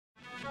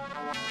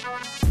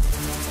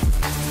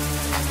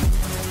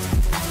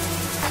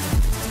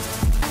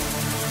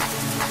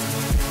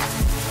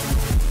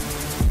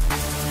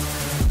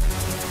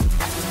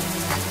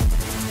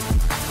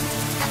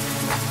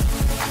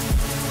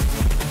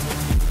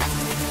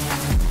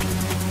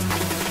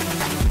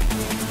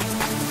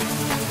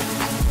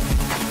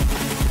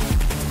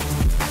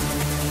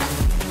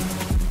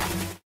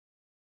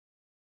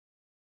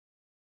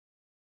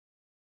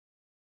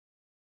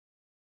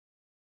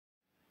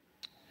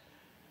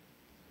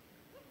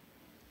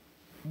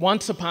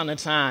Once upon a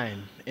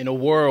time, in a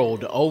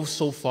world oh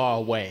so far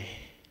away,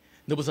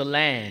 there was a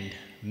land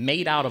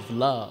made out of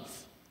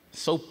love,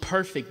 so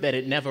perfect that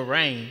it never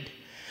rained.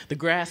 The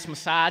grass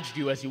massaged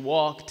you as you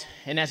walked,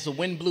 and as the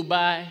wind blew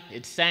by,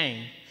 it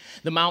sang.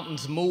 The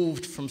mountains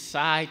moved from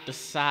side to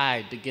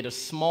side to get a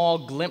small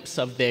glimpse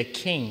of their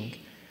king.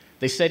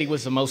 They said he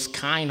was the most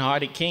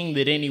kind-hearted king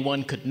that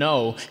anyone could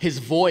know. His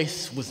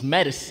voice was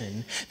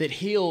medicine that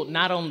healed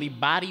not only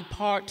body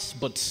parts,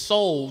 but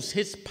souls.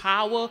 His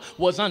power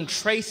was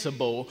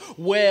untraceable.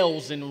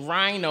 Whales and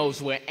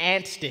rhinos were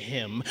ants to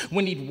him.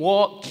 When he'd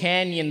walk,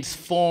 canyons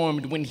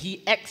formed. When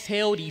he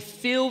exhaled, he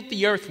filled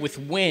the earth with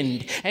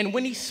wind. And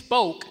when he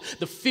spoke,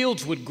 the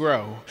fields would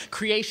grow.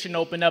 Creation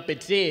opened up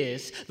its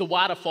ears. The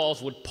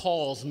waterfalls would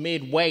pause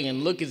midway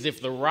and look as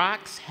if the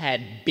rocks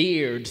had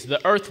beards. The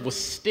earth was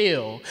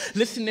still,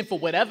 listening for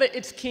whatever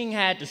its king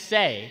had to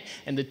say.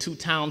 And the two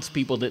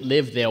townspeople that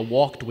lived there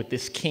walked with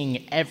this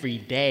king every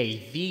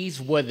day.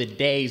 These were the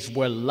days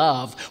where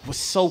love was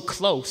so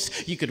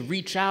close you could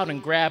reach out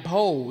and grab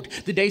hold.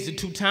 The days the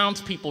two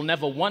townspeople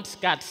never once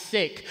got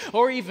sick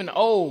or even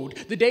old.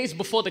 The days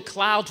before the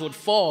clouds would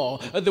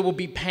fall or there would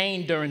be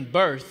pain during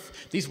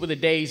birth. These were the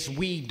days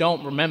we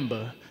don't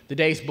remember. The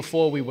days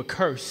before we were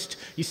cursed.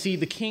 You see,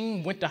 the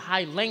king went to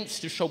high lengths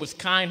to show his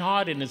kind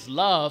heart and his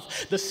love.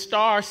 The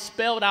stars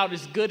spelled out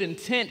his good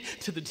intent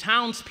to the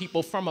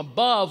townspeople from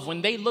above.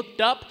 When they looked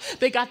up,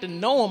 they got to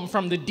know him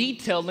from the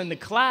detail in the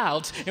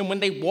clouds. And when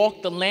they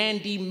walked the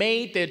land he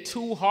made, their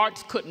two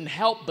hearts couldn't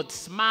help but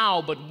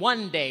smile. But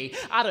one day,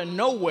 out of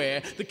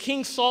nowhere, the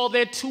king saw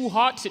their two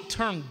hearts had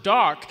turned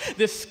dark.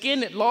 Their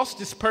skin had lost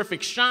its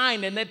perfect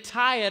shine, and their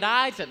tired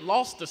eyes had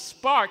lost the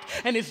spark.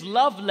 And his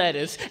love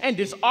letters and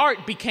his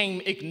art became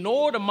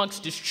ignored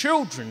amongst his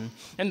children.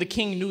 And the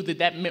king knew that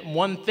that meant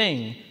one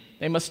thing.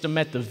 They must have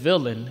met the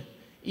villain.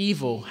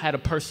 Evil had a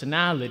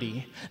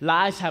personality.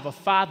 Lies have a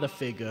father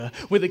figure.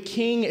 Where the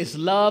king is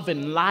love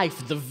and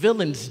life, the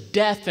villain's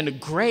death and a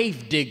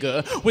grave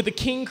digger. Where the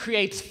king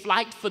creates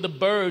flight for the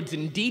birds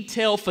and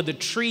detail for the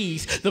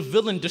trees, the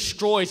villain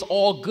destroys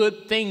all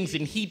good things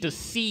and he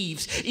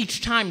deceives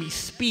each time he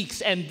speaks.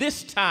 And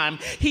this time,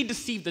 he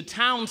deceived the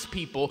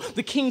townspeople.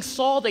 The king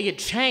saw they had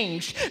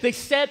changed. They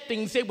said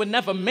things they were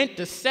never meant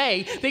to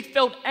say. They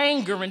felt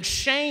anger and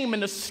shame,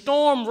 and a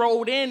storm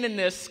rolled in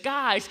their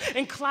skies,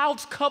 and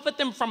clouds covered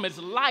them from his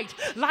light.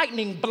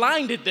 Lightning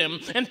blinded them,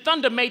 and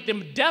thunder made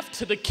them deaf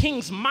to the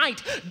king's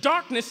might.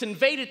 Darkness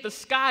invaded the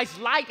sky's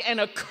light, and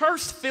a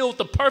curse filled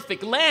the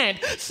perfect land.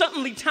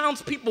 Suddenly,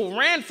 townspeople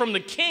ran from the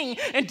king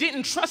and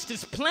didn't trust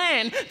his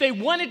plan. They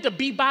wanted to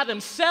be by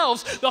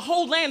themselves. The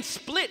whole land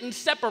split in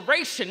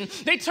separation.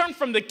 They turned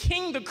from the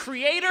king, the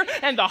creator,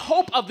 and the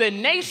hope of their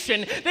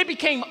nation. They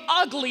became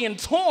ugly and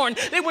torn.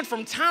 They went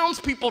from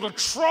townspeople to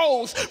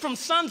trolls, from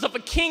sons of a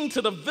king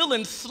to the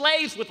villain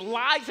slaves with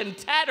lies and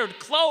tattered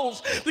clothes.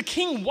 The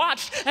king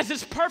watched as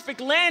his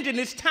perfect land and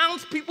his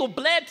townspeople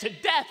bled to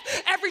death.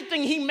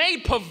 Everything he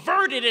made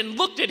perverted and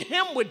looked at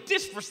him with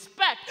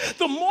disrespect.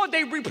 The more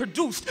they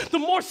reproduced, the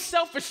more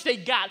selfish they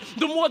got,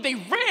 the more they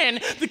ran.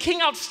 The king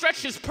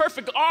outstretched his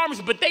perfect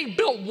arms, but they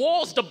built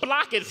walls to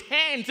block his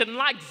hands, and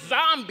like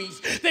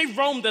zombies, they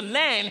roamed the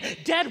land,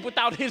 dead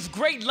without his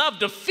great love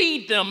to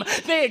feed them.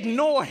 They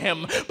ignore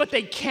him, but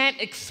they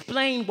can't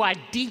explain why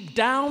deep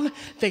down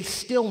they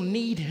still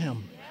need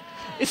him.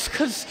 It's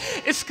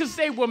because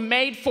they were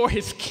made for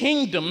his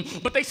kingdom,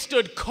 but they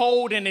stood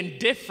cold and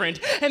indifferent.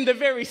 And the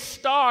very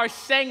stars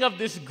sang of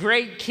this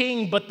great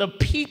king, but the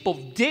people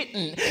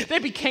didn't. They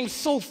became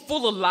so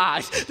full of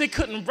lies, they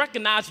couldn't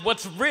recognize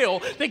what's real.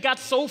 They got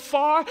so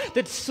far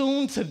that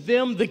soon to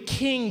them the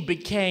king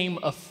became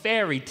a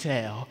fairy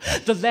tale.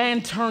 The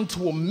land turned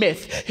to a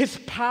myth. His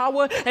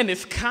power and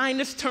his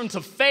kindness turned to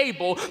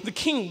fable. The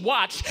king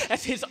watched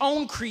as his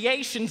own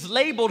creations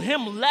labeled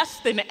him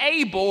less than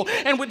able,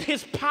 and with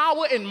his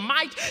power and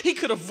might, he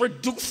could have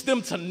reduced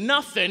them to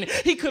nothing.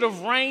 He could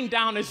have rained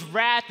down his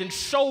wrath and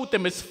showed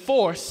them his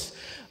force,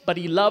 but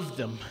he loved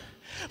them.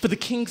 For the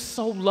king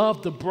so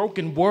loved the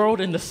broken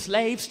world and the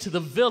slaves to the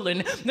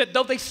villain that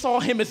though they saw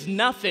him as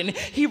nothing,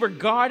 he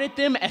regarded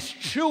them as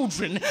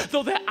children.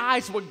 Though their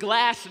eyes were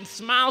glass and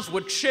smiles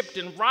were chipped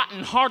and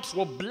rotten hearts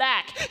were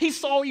black, he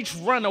saw each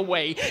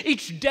runaway,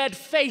 each dead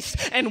face,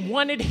 and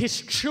wanted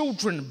his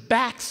children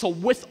back. So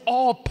with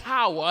all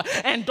power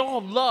and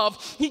all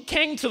love, he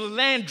came to the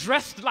land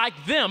dressed like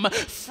them,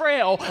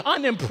 frail,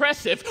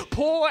 unimpressive,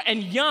 poor,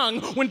 and young.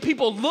 When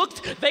people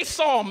looked, they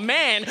saw a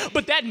man,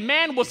 but that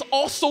man was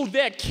also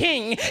their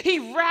king.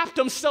 He wrapped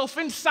himself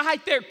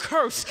inside their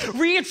curse,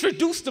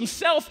 reintroduced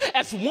himself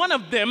as one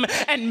of them,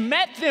 and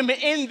met them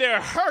in their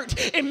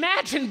hurt.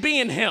 Imagine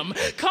being him,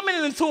 coming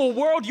into a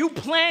world you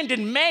planned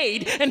and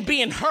made, and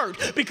being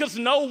hurt because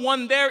no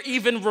one there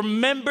even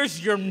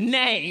remembers your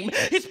name.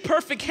 His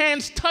perfect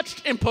hands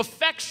touched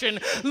imperfection,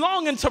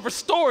 longing to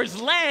restore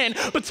his land,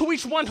 but to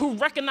each one who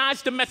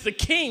recognized him as a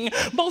king,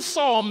 both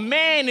saw a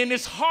man and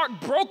his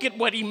heart broke at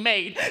what he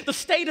made. The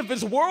state of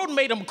his world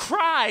made him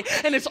cry,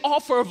 and his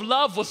offer of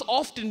love love was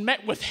often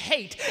met with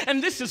hate,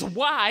 and this is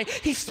why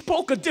he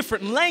spoke a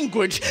different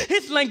language.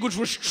 His language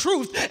was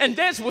truth, and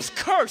theirs was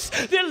curse.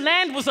 Their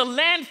land was a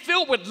land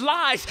filled with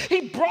lies.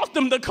 He brought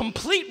them the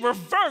complete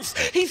reverse.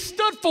 He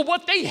stood for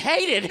what they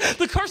hated.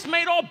 The curse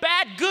made all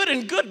bad good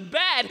and good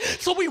bad.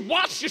 So we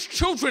watched his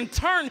children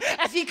turn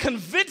as he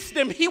convinced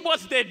them he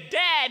was their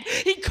dad.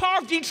 He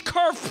carved each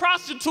curve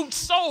prostitutes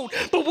sold,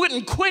 but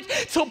wouldn't quit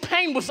till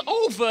pain was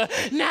over.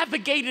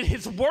 Navigated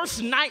his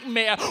worst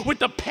nightmare with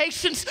the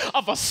patience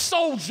of a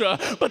soldier.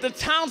 But the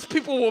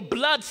townspeople were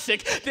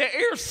bloodsick. Their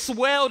ears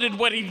swelled at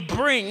what he'd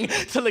bring,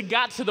 till it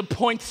got to the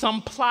point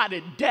some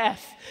plotted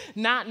death,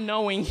 not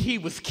knowing he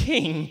was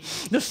king.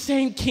 The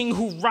same king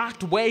who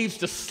rocked waves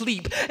to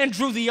sleep and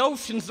drew the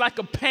oceans like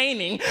a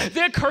painting.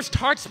 Their cursed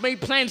hearts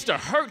made plans to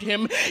hurt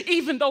him,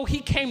 even though he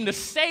came to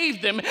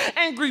save them.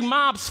 Angry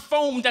mobs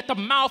foamed at the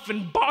mouth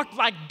and barked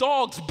like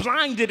dogs,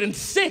 blinded and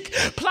sick,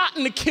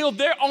 plotting to kill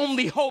their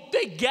only hope.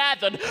 They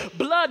gathered,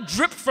 blood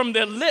dripped from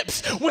their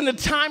lips. When the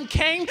time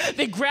came,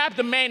 they grabbed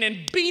the man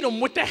and beat him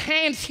with the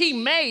hands he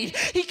made.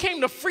 He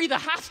came to free the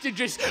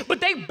hostages, but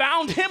they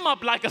bound him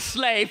up like a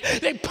slave.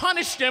 They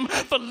punished him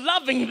for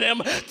loving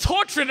them,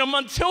 tortured him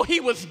until he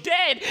was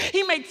dead.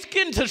 He made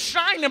skin to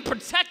shine and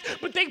protect,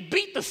 but they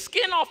beat the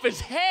skin off his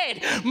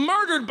head.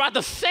 Murdered by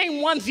the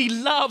same ones he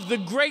loved, the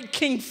great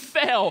king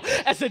fell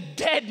as a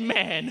dead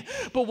man.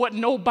 But what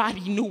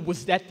nobody knew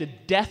was that the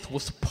death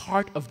was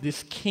part of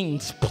this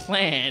king's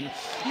plan.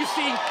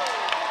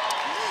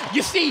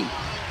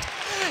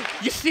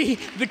 You see,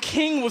 the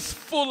king was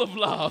full of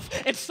love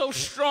and so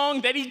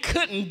strong that he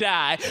couldn't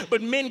die,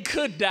 but men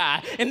could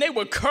die, and they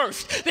were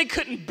cursed. They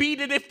couldn't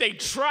beat it if they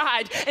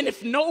tried, and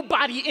if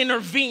nobody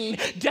intervened,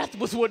 death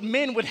was what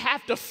men would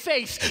have to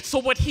face. So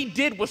what he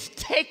did was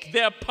take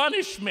their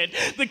punishment.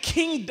 The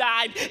king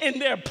died in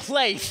their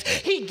place.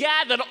 He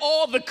gathered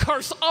all the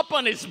curse up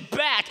on his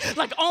back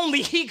like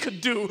only he could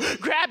do,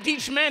 grabbed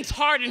each man's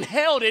heart and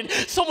held it,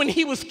 so when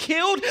he was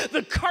killed,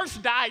 the curse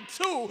died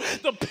too.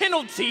 The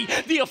penalty,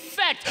 the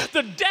effect,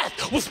 the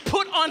death was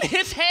put on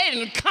his head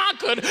and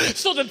conquered,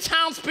 so the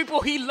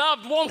townspeople he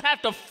loved won't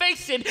have to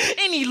face it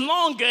any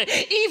longer.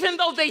 Even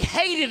though they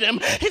hated him,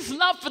 his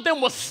love for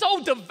them was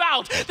so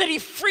devout that he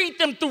freed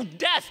them through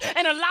death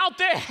and allowed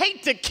their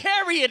hate to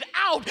carry it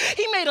out.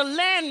 He made a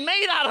land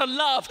made out of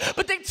love,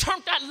 but they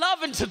turned that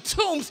love into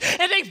tombs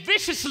and they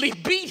viciously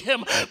beat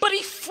him. But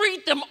he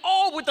freed them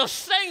all with the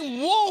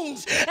same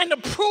wounds, and to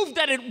prove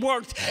that it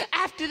worked,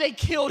 after they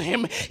killed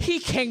him, he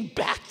came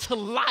back to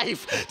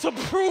life to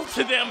prove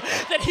to them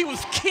that he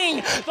was king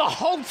the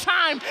whole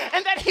time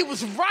and that he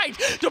was right.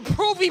 To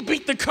prove he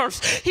beat the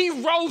curse, he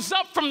rose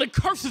up from the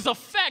curse's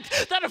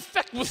effect. That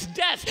effect was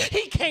death.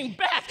 He came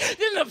back.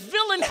 Then the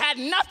villain had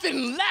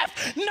nothing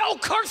left. No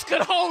curse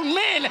could hold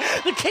men.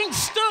 The king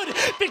stood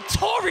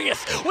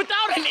victorious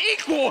without an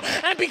equal,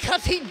 and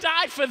because he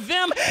died for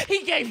them,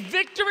 he gave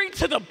victory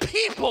to the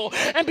people.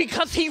 And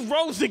because he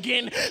rose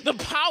again, the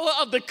power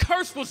of the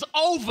curse was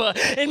over,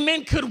 and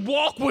men could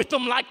walk with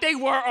him like they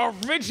were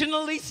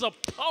originally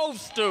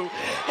supposed to.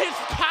 His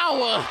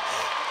power,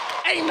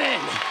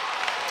 amen.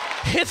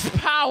 His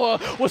power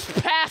was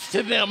passed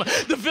to them.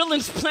 The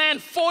villain's plan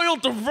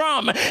foiled the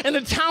rum, and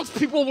the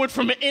townspeople went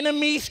from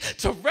enemies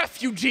to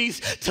refugees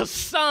to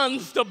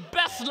sons. The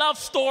best love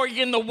story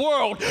in the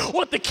world.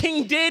 What the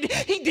king did,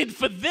 he did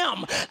for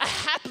them. A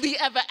happily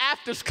ever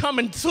after's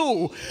coming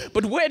too.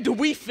 But where do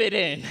we fit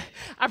in?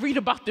 I read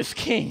about this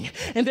king,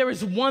 and there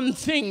is one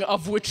thing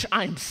of which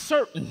I'm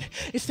certain.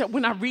 It's that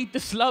when I read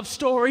this love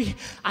story,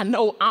 I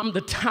know I'm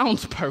the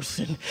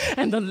townsperson,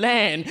 and the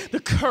land, the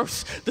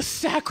curse, the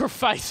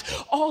sacrifice,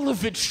 all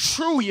of it's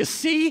true, you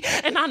see?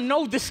 And I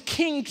know this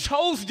king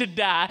chose to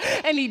die,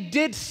 and he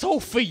did so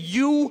for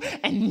you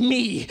and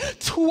me.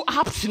 Two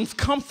options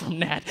come from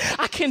that.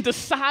 I can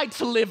decide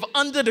to live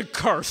under the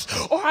curse,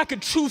 or I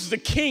could choose the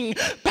king,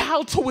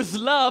 bow to his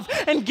love,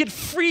 and get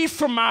free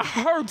from my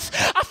hurts.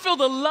 I feel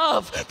the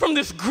love from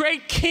this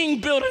great king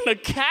building a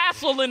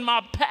castle in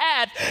my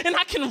path, and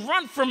I can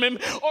run from him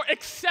or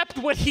accept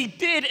what he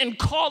did and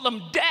call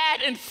him dad.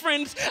 And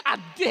friends, I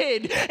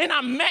did, and I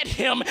met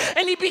him,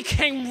 and he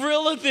became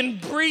realer than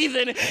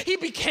breathing. He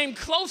became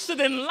closer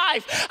than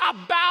life. I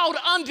bowed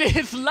under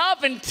his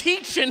love and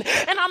teaching,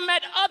 and I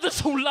met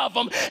others who love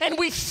him, and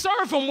we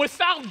serve him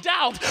without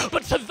doubt.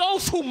 But to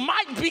those who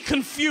might be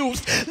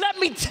confused, let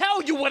me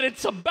tell you what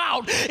it's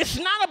about. It's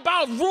not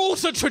about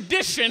rules or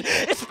tradition.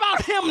 It's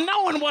about him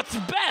knowing what's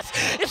best.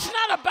 It's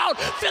not about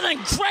feeling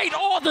great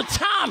all the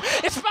time.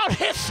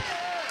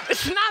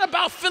 It's not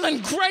about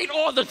feeling great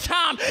all the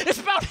time. It's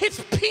about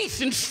his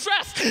peace and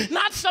stress,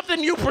 not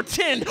something you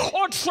pretend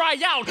or try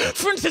out.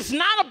 Friends, it's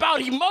not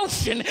about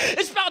emotion.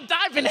 It's about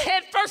diving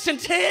headfirst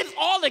into his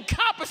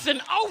all-encompassing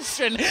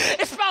ocean.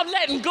 It's about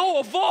letting go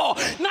of all,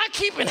 not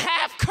keeping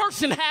half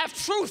curse and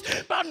half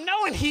truth, about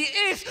knowing he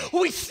is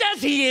who he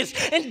says he is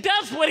and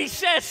does what he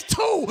says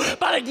too,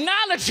 about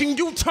acknowledging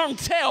you turn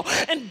tail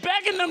and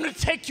begging them to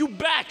take you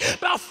back,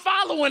 about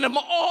following him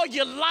all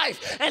your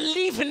life and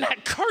leaving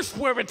that curse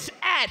where it's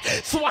at.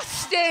 that. So I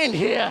stand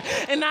here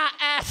and I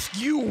ask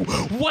you,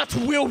 what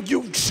will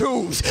you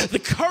choose? The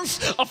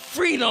curse of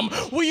freedom.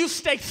 Will you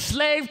stay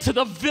slave to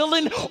the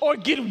villain or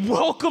get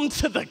welcome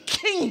to the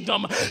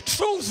kingdom?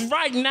 Choose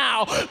right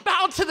now.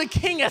 Bow to the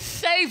King as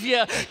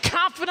Savior,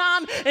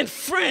 confidant, and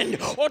friend,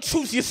 or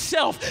choose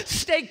yourself.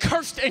 Stay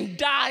cursed and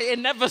die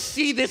and never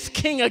see this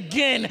King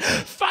again.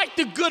 Fight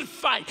the good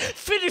fight,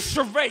 finish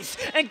the race,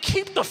 and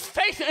keep the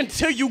faith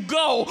until you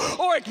go,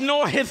 or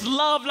ignore his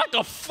love like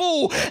a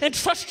fool and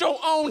trust your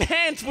own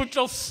hands with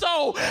your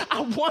soul.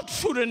 I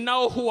want you to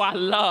know who I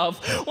love.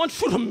 I want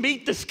you to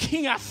meet this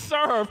King I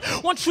serve. I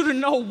want you to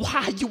know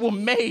why you were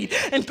made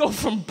and go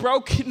from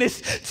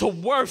brokenness to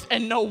worth,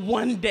 and know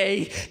one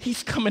day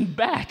he's coming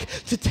back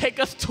to take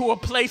us to a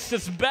place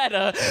that's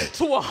better,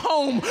 to a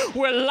home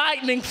where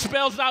lightning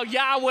spells out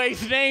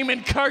Yahweh's name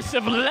in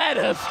cursive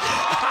letters.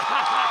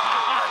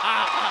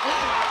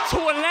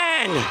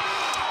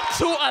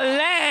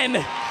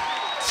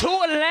 To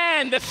a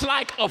land that's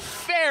like a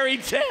fairy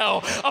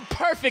tale, a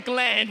perfect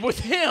land with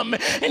him,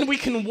 and we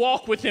can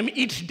walk with him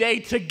each day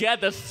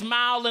together,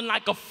 smiling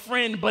like a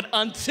friend. But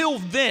until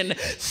then,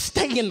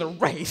 stay in the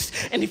race,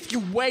 and if you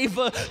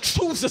waver,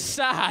 choose a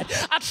side.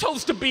 I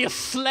chose to be a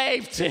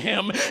slave to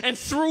him, and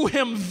through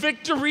him,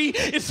 victory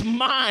is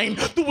mine.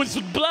 Through his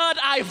blood,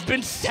 I have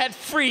been set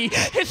free.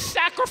 His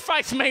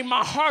sacrifice made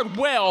my heart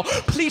well.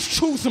 Please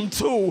choose him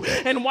too,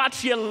 and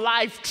watch your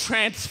life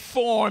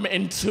transform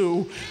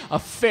into a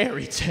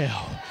fairy tale.